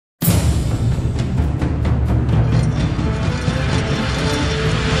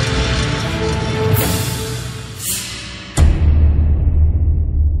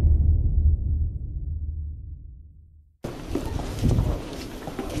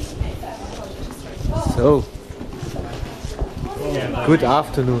So, good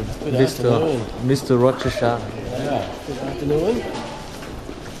afternoon, Good afternoon. Mr. Roger Shah. Yeah, good afternoon.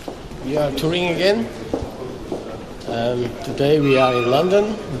 We are touring again. Today we are in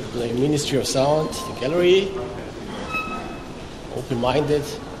London, the Ministry of Sound, the gallery, Open-Minded,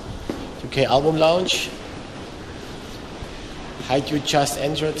 UK Album Lounge. Height you just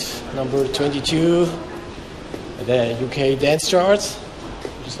entered, number 22, the UK Dance Charts,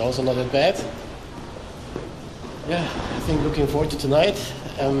 which is also not that bad. Yeah, I think looking forward to tonight.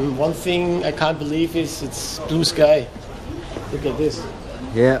 One thing I can't believe is it's blue sky. Look at this.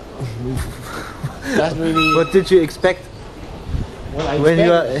 Yeah. That's really What did you expect what I when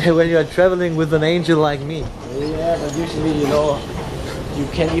expect. you are traveling with an angel like me? Yeah, but usually, you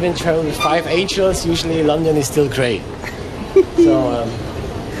can even travel with 5 angels. Usually London is still great. So,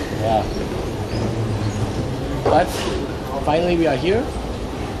 yeah. But finally we are here.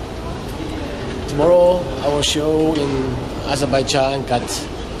 Tomorrow our show in Azerbaijan got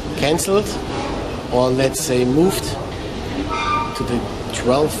cancelled, or let's say moved to the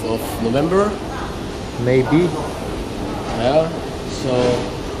 12th of November. Maybe. Yeah, so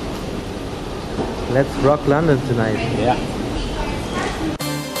Let's rock London tonight. yeah.